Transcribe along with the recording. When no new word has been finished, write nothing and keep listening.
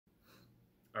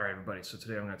All right, everybody. So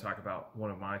today I'm going to talk about one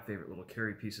of my favorite little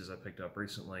carry pieces I picked up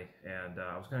recently, and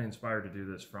I was kind of inspired to do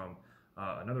this from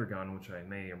another gun, which I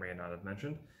may or may not have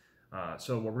mentioned.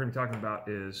 So what we're going to be talking about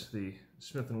is the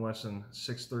Smith & Wesson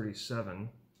 637.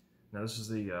 Now this is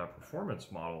the performance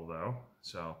model, though,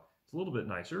 so it's a little bit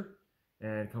nicer,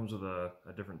 and it comes with a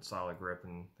different style of grip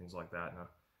and things like that. Now,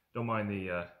 don't mind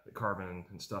the carbon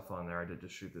and stuff on there. I did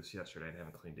just shoot this yesterday and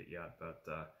haven't cleaned it yet,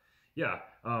 but yeah,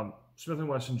 Smith &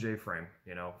 Wesson J-frame,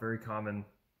 very common.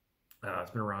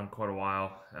 It's been around quite a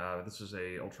while. This is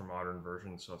a ultra modern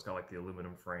version, so it's got like the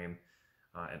aluminum frame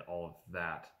and all of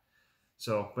that.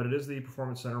 So, but it is the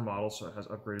Performance Center model, so it has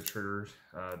upgraded triggers,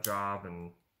 job, and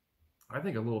I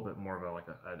think a little bit more of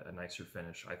a nicer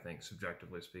finish, I think,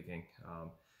 subjectively speaking.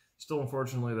 Still,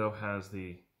 unfortunately, though, has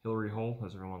the Hillary hole,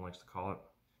 as everyone likes to call it.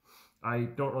 I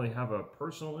don't really have a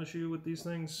personal issue with these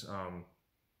things.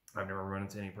 I've never run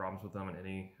into any problems with them in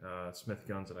any Smith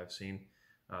guns that I've seen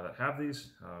that have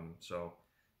these. So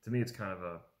to me, it's kind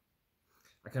of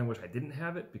I kind of wish I didn't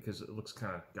have it because it looks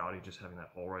kind of gaudy just having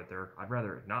that hole right there. I'd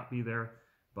rather it not be there,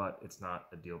 but it's not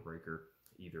a deal breaker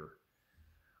either.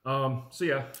 So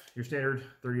yeah, your standard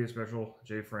 38 special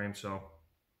J-frame. So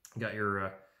you got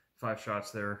your 5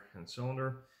 shots there in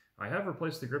cylinder. I have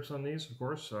replaced the grips on these, of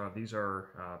course. These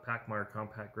are Pachmayr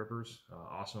compact grippers.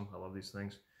 Awesome, I love these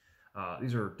things.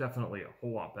 These are definitely a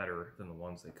whole lot better than the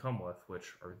ones they come with,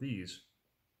 which are these.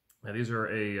 Now these are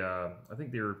I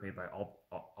think they were made by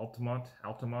Altamont,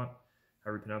 however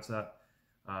you pronounce that.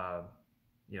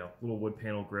 Little wood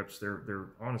panel grips.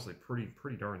 They're honestly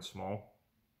pretty darn small.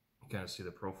 You kind of see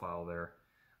the profile there.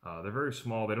 They're very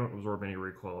small. They don't absorb any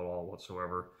recoil at all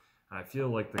whatsoever. I feel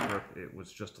like the grip, it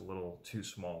was just a little too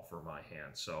small for my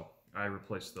hand, so I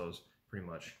replaced those pretty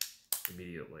much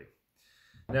immediately.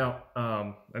 Now,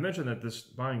 I mentioned that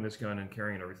buying this gun and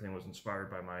carrying everything was inspired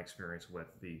by my experience with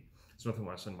the Smith &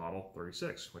 Wesson Model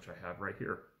 36, which I have right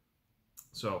here.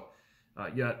 So,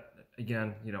 yet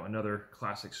again, another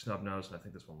classic snub nose, and I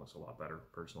think this one looks a lot better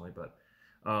personally, but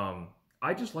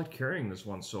I just liked carrying this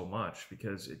one so much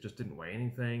because it just didn't weigh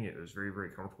anything. It was very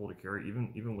comfortable to carry,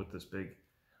 even with this big,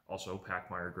 also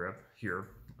Pachmayr grip here.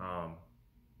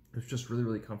 It was just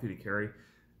really comfy to carry.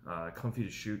 Comfy to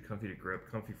shoot, comfy to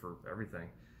grip, comfy for everything.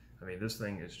 I mean, this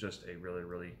thing is just a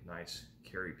really nice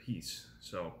carry piece.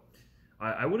 So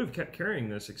I would have kept carrying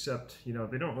this, except they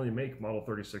don't really make Model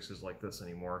 36s like this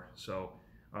anymore. So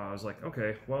I was like,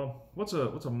 okay, well, what's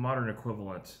a modern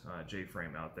equivalent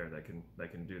J-frame out there that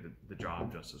can do the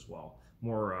job just as well,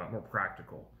 more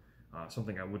practical,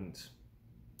 something I wouldn't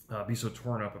be so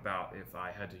torn up about if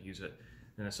I had to use it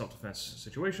in a self-defense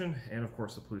situation, and of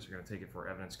course the police are going to take it for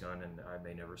evidence gun and I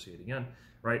may never see it again,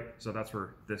 right? So that's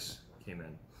where this came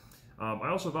in. I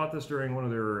also bought this during one of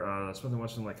their Smith &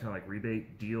 Wesson kind of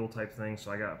rebate deal type thing,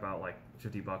 so I got about like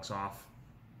 50 bucks off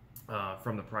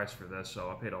from the price for this,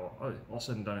 so I paid all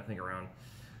said and done I think around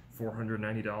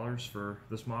 $490 for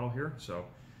this model here, so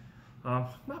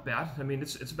not bad. I mean,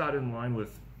 it's about in line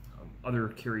with other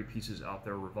carry pieces out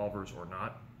there, revolvers or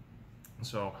not.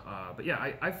 So, but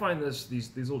yeah, I find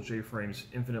these little J-frames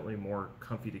infinitely more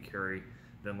comfy to carry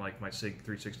than like my SIG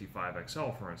 365 XL,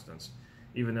 for instance.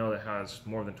 Even though it has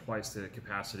more than twice the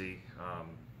capacity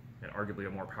and arguably a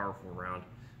more powerful round,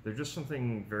 there's just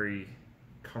something very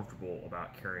comfortable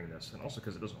about carrying this, and also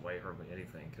because it doesn't weigh hardly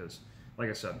anything. Because, like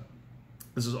I said,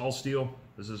 this is all steel.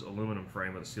 This is aluminum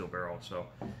frame with a steel barrel, so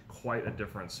quite a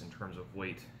difference in terms of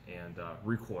weight and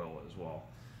recoil as well.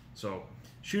 So,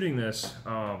 shooting this.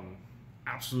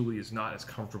 Absolutely is not as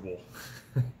comfortable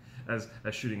as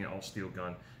shooting an all steel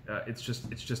gun. It's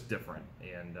just different,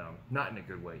 and not in a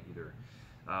good way either.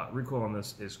 Recoil on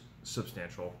this is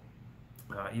substantial.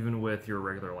 Even with your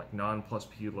regular non plus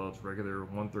P loads, regular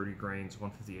 130 grains,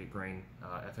 158 grain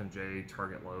FMJ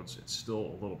target loads, it's still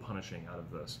a little punishing out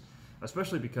of this.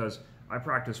 Especially because I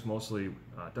practice mostly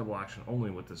double action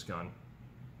only with this gun,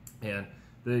 and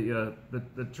the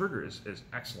trigger is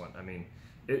excellent. I mean,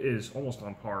 it is almost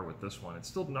on par with this one. It's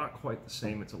still not quite the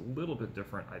same. It's a little bit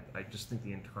different. I just think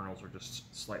the internals are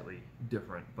just slightly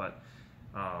different, but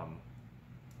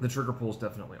the trigger pulls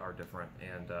definitely are different.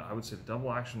 And I would say the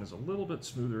double action is a little bit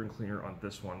smoother and cleaner on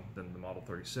this one than the Model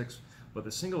 36, but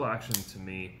the single action to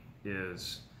me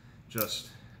is just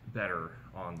better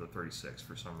on the 36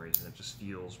 for some reason. It just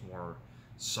feels more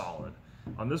solid.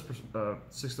 On this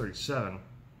 637,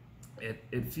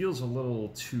 it feels a little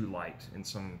too light in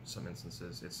some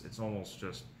instances. It's almost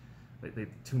just they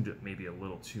tuned it maybe a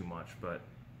little too much, but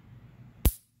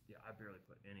yeah, I barely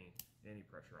put any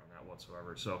pressure on that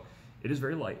whatsoever. So it is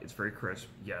very light, it's very crisp,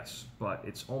 yes, but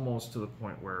it's almost to the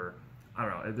point where I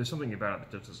don't know. There's something about it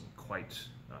that just doesn't quite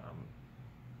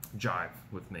jive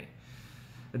with me.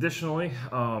 Additionally,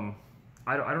 I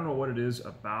don't know what it is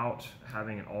about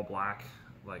having an all black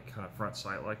like kind of front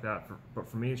sight like that, but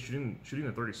for me shooting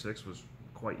the 36 was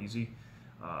quite easy.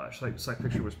 Sight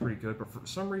picture was pretty good, but for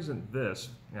some reason this,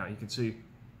 you can see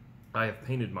I have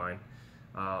painted mine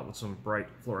with some bright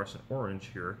fluorescent orange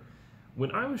here.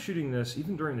 When I was shooting this,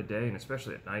 even during the day and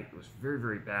especially at night, it was very,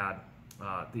 very bad.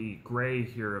 The gray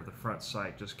here of the front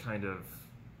sight just kind of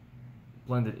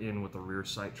blended in with the rear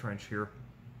sight trench here,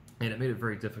 and it made it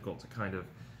very difficult to kind of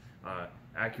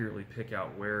accurately pick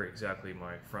out where exactly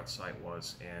my front sight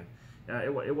was, and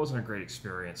it wasn't a great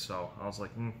experience. So I was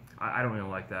like, I don't really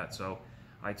like that. So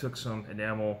I took some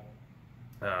enamel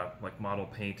like model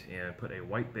paint and put a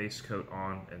white base coat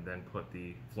on, and then put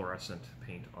the fluorescent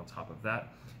paint on top of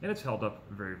that, and it's held up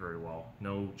very, very well.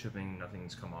 No chipping,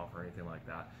 nothing's come off or anything like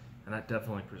that, and that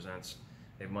definitely presents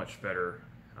a much better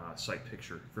sight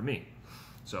picture for me.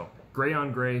 So gray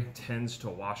on gray tends to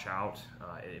wash out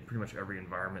in pretty much every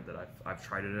environment that I've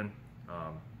tried it in,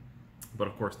 but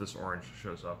of course this orange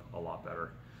shows up a lot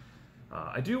better.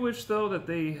 I do wish though that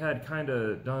they had kind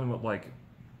of done what like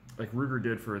Ruger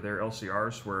did for their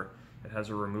LCRs, where it has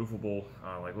a removable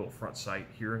like little front sight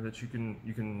here that you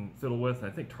can fiddle with, and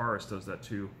I think Taurus does that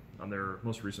too on their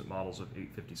most recent models of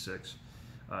 856.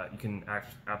 You can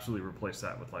absolutely replace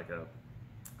that with like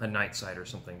a night sight or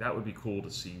something. That would be cool to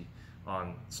see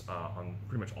on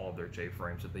pretty much all of their J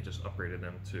frames if they just upgraded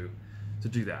them to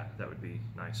do that. That would be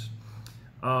nice.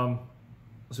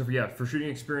 So for shooting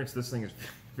experience, this thing is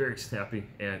very snappy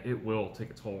and it will take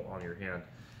a toll on your hand.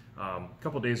 A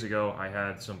couple days ago, I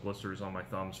had some blisters on my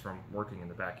thumbs from working in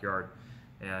the backyard,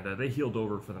 and they healed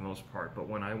over for the most part. But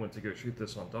when I went to go shoot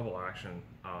this on double action,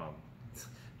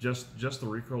 just the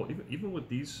recoil, even with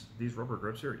these rubber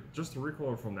grips here, just the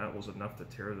recoil from that was enough to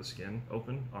tear the skin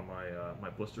open on my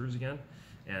blisters again.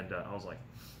 And I was like,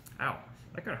 ow,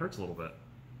 that kind of hurts a little bit.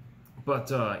 But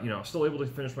still able to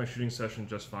finish my shooting session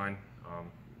just fine.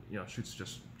 Shoots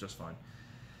just fine.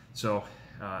 So,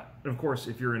 and of course,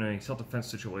 if you're in a self-defense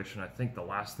situation, I think the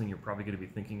last thing you're probably going to be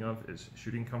thinking of is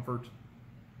shooting comfort.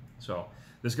 So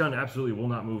this gun absolutely will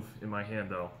not move in my hand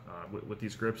though. With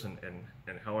these grips and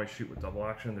how I shoot with double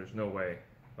action, there's no way,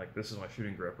 like this is my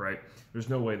shooting grip, right? There's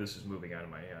no way this is moving out of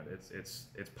my hand. It's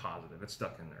positive, it's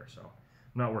stuck in there, so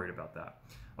I'm not worried about that.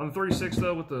 On the 36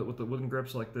 though, with the wooden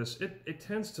grips like this, it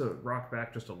tends to rock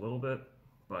back just a little bit,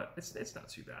 but it's not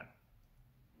too bad.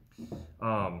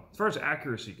 As far as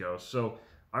accuracy goes, so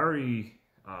I already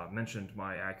mentioned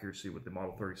my accuracy with the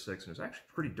Model 36, and it's actually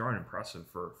pretty darn impressive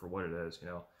for what it is.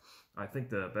 I think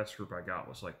the best group I got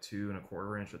was like 2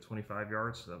 1/4 inch at 25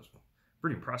 yards, so that was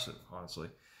pretty impressive, honestly.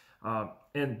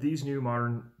 And these new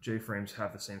modern J frames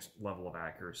have the same level of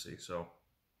accuracy, so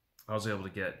I was able to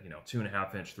get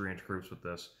 2.5 inch, 3 inch groups with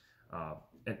this.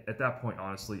 And at that point,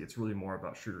 honestly, it's really more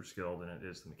about shooter skill than it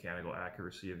is the mechanical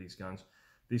accuracy of these guns.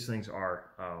 These things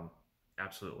are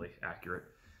absolutely accurate,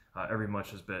 every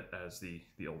much as bit as the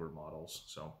older models,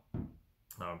 so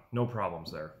no problems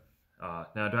there.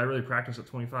 Now, do I really practice at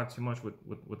 25 too much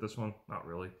with this one? Not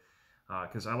really,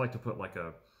 because I like to put like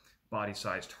a body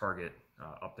size target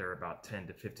up there about 10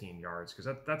 to 15 yards,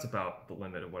 because that's about the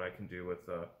limit of what I can do with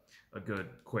a good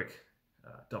quick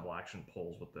double action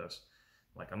pulls with this.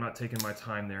 Like, I'm not taking my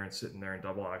time there and sitting there in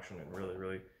double action and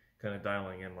really kind of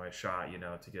dialing in my shot,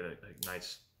 to get a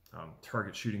nice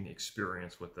target shooting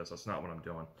experience with this. That's not what I'm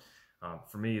doing.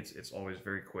 For me, it's always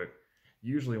very quick,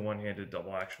 usually one-handed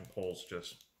double action pulls,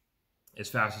 just as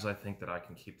fast as I think that I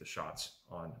can keep the shots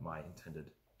on my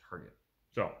intended target.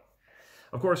 So,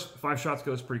 of course, 5 shots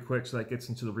goes pretty quick, so that gets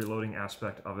into the reloading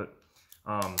aspect of it.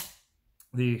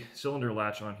 The cylinder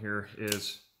latch on here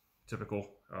is typical.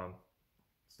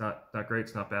 It's not great,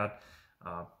 it's not bad.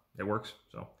 It works,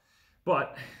 so.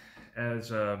 But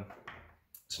as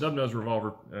snub-nosed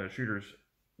revolver shooters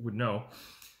would know,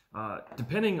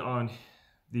 depending on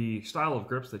the style of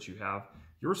grips that you have,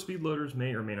 your speed loaders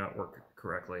may or may not work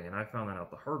correctly, and I found that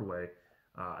out the hard way.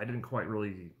 I didn't quite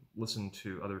really listen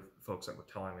to other folks that were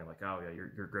telling me, like, oh yeah,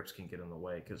 your grips can get in the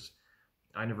way, because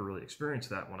I never really experienced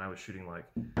that when I was shooting like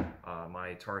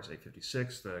my Taurus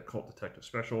 856, the Cult Detective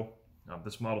Special.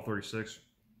 This Model 36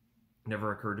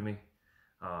 never occurred to me.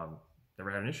 Never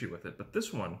had an issue with it, but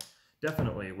this one,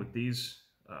 definitely with these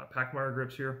Packmeyer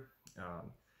grips here,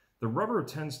 the rubber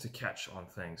tends to catch on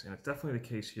things, and it's definitely the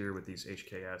case here with these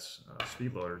HKS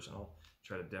speed loaders, and I'll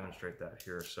try to demonstrate that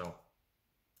here. So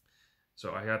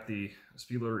I got the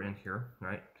speed loader in here,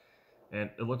 right,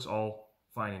 and it looks all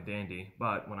fine and dandy,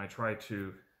 but when I try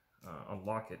to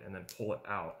unlock it and then pull it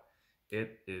out,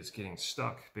 it is getting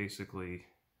stuck basically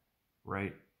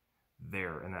right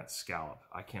there in that scallop.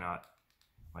 I cannot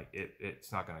like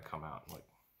it's not going to come out. Like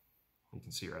you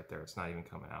can see right there, it's not even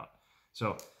coming out.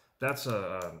 So that's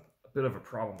a bit of a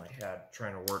problem I had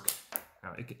trying to work.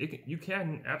 Now, you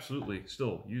can absolutely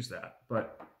still use that,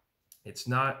 but it's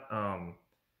not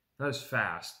as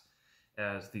fast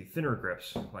as the thinner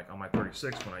grips. Like on my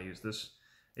 36, when I use this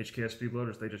HKS speed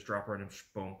loaders, they just drop right in,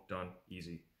 boom, done,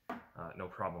 easy, no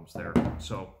problems there.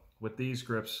 So with these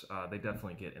grips, they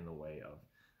definitely get in the way of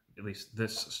at least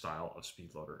this style of speed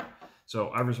loader. So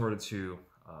I resorted to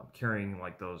carrying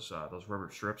like those rubber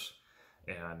strips,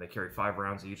 and they carry 5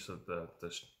 rounds each, so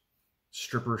the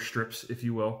stripper strips, if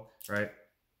you will, right?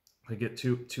 I get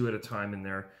two at a time in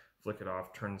there, flick it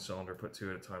off, turn the cylinder, put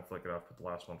 2 at a time, flick it off, put the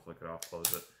last one, flick it off,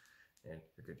 close it, and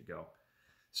you're good to go.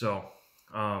 So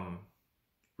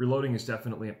reloading is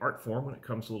definitely an art form when it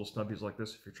comes to little snubbies like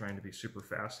this if you're trying to be super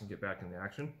fast and get back in the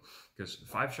action, because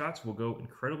 5 shots will go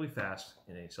incredibly fast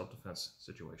in a self-defense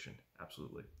situation,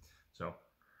 absolutely. So,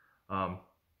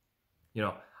 you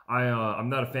know, I'm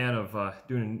not a fan of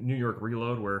doing a New York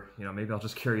reload where, you know, maybe I'll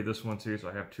just carry this one too, so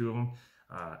I have 2 of them.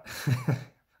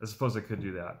 I suppose I could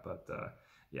do that, but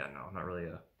yeah, no, I'm not really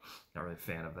a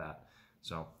fan of that.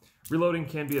 So reloading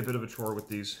can be a bit of a chore with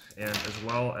these, and as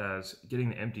well as getting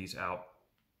the empties out.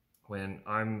 When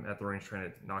I'm at the range trying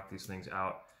to knock these things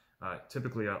out,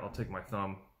 typically I'll take my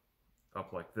thumb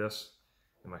up like this,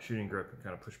 and my shooting grip and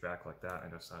kind of push back like that. I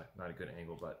know it's not a good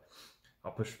angle, but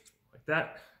I'll push like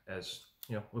that, as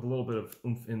you know, with a little bit of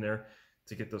oomph in there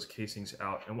to get those casings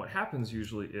out. And what happens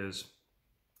usually is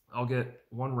I'll get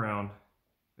one round,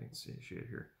 I can see it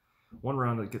here, one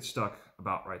round that gets stuck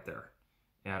about right there,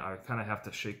 and I kind of have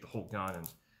to shake the whole gun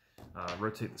and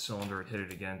rotate the cylinder and hit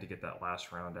it again to get that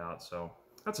last round out. So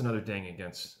that's another ding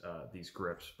against these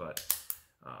grips, but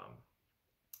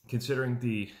considering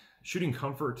the shooting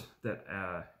comfort that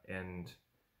and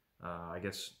I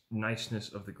guess niceness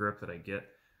of the grip that I get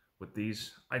with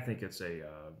these, I think it's a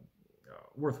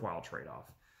worthwhile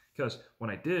trade-off. Because when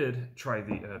I did try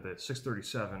the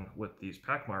 637 with these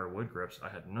Pachmayr wood grips, I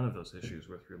had none of those issues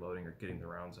with reloading or getting the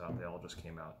rounds out. They all just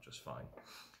came out just fine.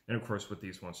 And of course with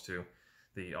these ones too,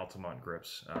 the Altamont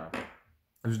grips,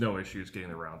 there's no issues getting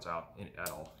the rounds out at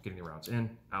all. Getting the rounds in,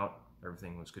 out,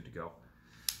 everything was good to go.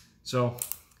 So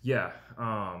yeah,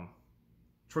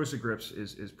 choice of grips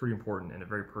is pretty important and a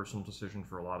very personal decision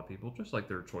for a lot of people, just like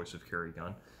their choice of carry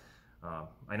gun.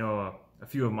 I know a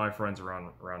few of my friends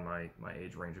around my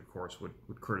age range, of course,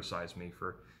 would criticize me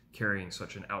for carrying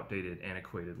such an outdated,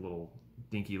 antiquated little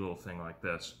dinky little thing like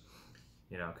this.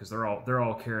 You know, because they're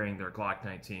all carrying their Glock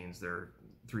 19s, their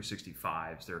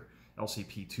 365s, their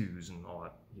LCP2s, and all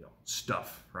that, you know,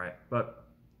 stuff, right? But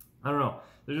I don't know.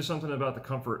 There's just something about the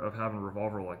comfort of having a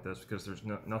revolver like this, because there's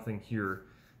nothing here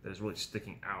that is really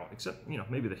sticking out, except, you know,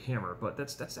 maybe the hammer. But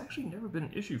that's actually never been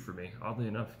an issue for me, oddly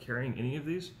enough, carrying any of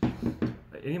these.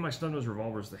 Any of my snub nose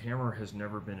revolvers, the hammer has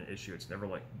never been an issue. It's never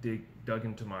like dug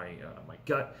into my my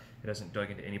gut. It hasn't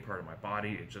dug into any part of my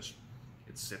body.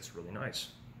 It sits really nice.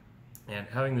 And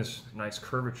having this nice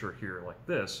curvature here like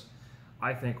this,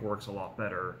 I think works a lot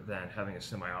better than having a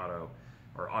semi-auto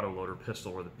or auto-loader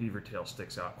pistol where the beaver tail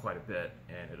sticks out quite a bit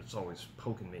and it's always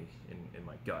poking me in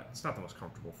my gut. It's not the most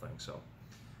comfortable thing. So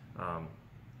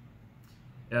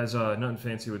as Nothing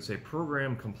Fancy would say,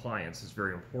 program compliance is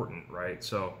very important, right?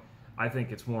 So I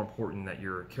think it's more important that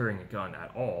you're carrying a gun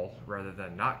at all rather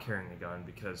than not carrying a gun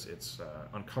because it's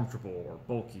uncomfortable or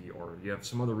bulky, or you have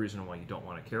some other reason why you don't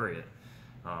want to carry it.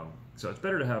 So it's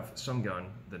better to have some gun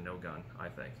than no gun, I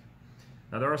think.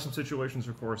 Now there are some situations,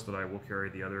 of course, that I will carry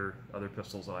the other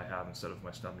pistols that I have instead of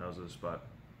my snub noses, but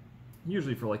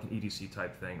usually for like an EDC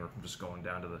type thing, or if I'm just going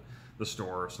down to the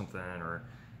store or something, or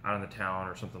out in the town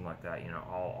or something like that, you know,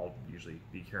 I'll usually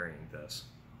be carrying this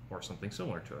or something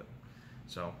similar to it.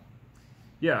 So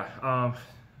yeah,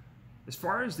 as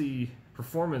far as the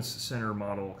Performance Center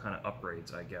model kind of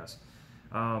upgrades, I guess,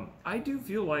 I do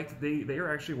feel like they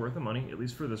are actually worth the money, at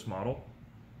least for this model.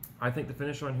 I think the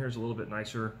finish on here is a little bit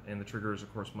nicer, and the trigger is,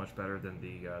 of course, much better than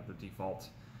the default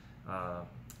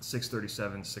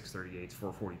 637s, 638s,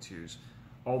 442s.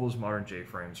 All those modern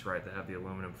J-frames, right, that have the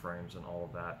aluminum frames and all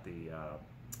of that.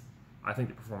 I think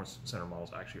the Performance Center models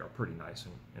actually are pretty nice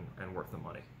and worth the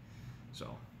money.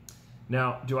 So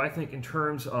now, do I think in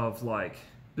terms of like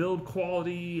build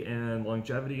quality and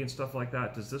longevity and stuff like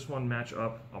that, does this one match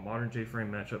up, a modern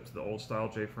J-frame match up to the old style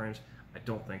J-frames? I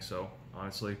don't think so,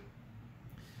 honestly.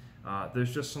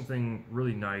 There's just something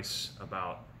really nice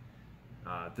about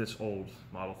this old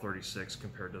Model 36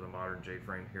 compared to the modern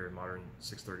J-frame here, modern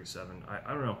 637.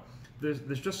 I don't know.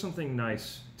 There's just something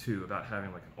nice too about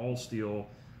having like an all steel,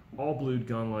 all blued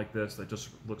gun like this that just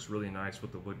looks really nice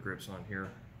with the wood grips on here.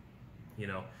 You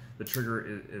know, the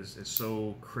trigger is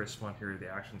so crisp on here. The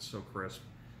action's so crisp.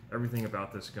 Everything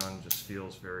about this gun just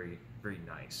feels very, very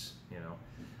nice. You know,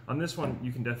 on this one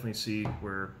you can definitely see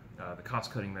where the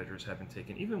cost-cutting measures have been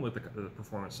taken. Even with the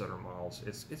performance center models,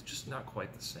 it's just not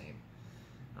quite the same.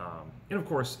 And of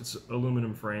course, it's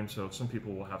aluminum frame, so some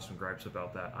people will have some gripes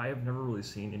about that. I have never really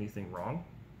seen anything wrong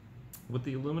with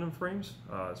the aluminum frames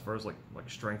as far as like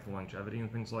strength and longevity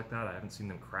and things like that. I haven't seen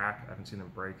them crack. I haven't seen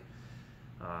them break.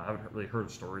 I haven't really heard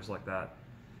of stories like that.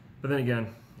 But then again,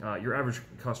 your average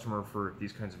customer for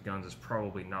these kinds of guns is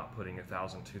probably not putting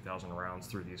 1,000, 2,000 rounds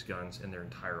through these guns in their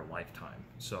entire lifetime.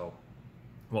 So,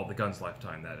 well, the gun's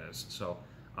lifetime, that is. So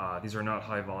these are not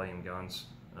high volume guns.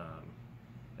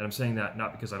 And I'm saying that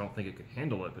not because I don't think it could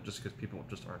handle it, but just because people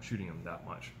just aren't shooting them that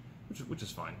much, which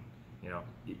is fine. You know,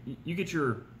 you get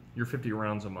your 50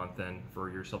 rounds a month in for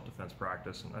your self-defense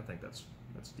practice, and I think that's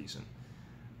decent.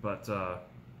 But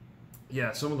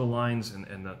yeah, some of the lines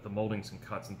and the moldings and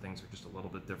cuts and things are just a little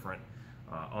bit different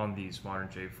on these modern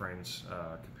J-frames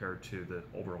compared to the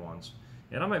older ones.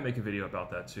 And I might make a video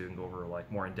about that too and go over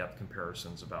like more in-depth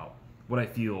comparisons about what I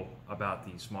feel about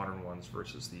these modern ones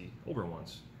versus the older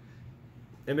ones.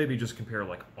 And maybe just compare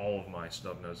like all of my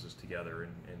snub noses together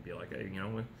and be like, hey, you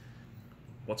know,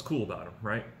 what's cool about them,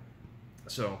 right?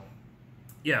 So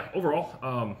yeah,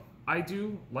 overall, I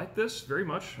do like this very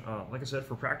much. Like I said,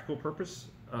 for practical purpose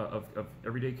of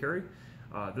everyday carry,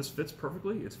 this fits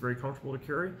perfectly. It's very comfortable to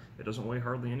carry. It doesn't weigh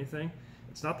hardly anything.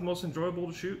 It's not the most enjoyable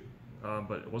to shoot,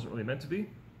 but it wasn't really meant to be.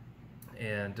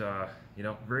 And you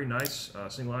know, very nice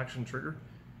single action trigger,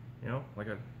 you know, like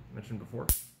I mentioned before.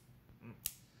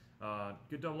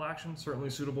 Good double action, certainly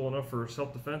suitable enough for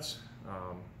self-defense.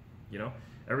 You know,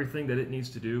 everything that it needs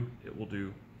to do, it will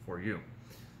do for you.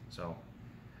 So,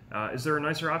 is there a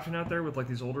nicer option out there with like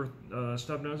these older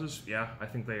snub noses? Yeah, I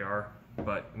think they are.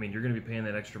 But I mean, you're going to be paying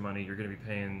that extra money. You're going to be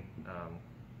paying,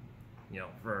 you know,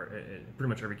 for pretty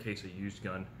much every case a used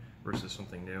gun versus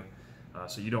something new.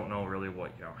 So you don't know really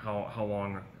what, you know, how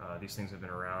long these things have been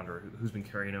around, or who's been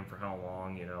carrying them for how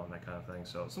long, you know, and that kind of thing.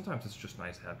 So sometimes it's just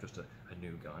nice to have just a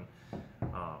new gun,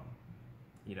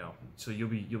 you know. So you'll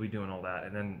be doing all that,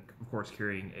 and then of course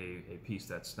carrying a piece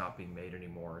that's not being made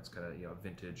anymore. It's kind of, you know,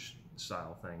 vintage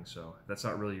style thing. So that's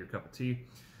not really your cup of tea.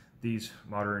 These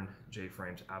modern J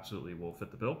frames absolutely will fit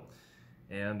the bill,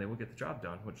 and they will get the job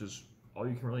done, which is all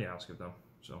you can really ask of them.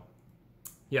 So.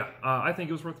 Yeah, I think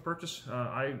it was worth the purchase.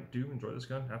 I do enjoy this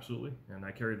gun, absolutely, and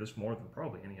I carry this more than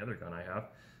probably any other gun I have,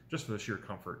 just for the sheer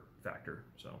comfort factor.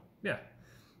 So yeah,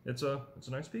 it's a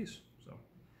nice piece. So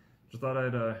just thought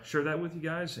I'd share that with you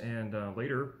guys, and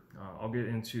later I'll get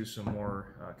into some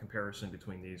more comparison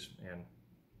between these and,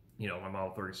 you know, my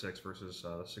Model 36 versus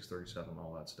 637 and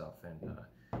all that stuff, and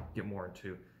get more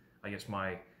into, I guess,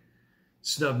 my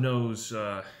snub nose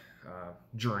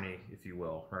journey, if you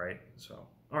will, right? So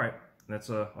all right. That's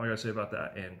all I gotta say about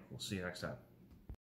that, and we'll see you next time.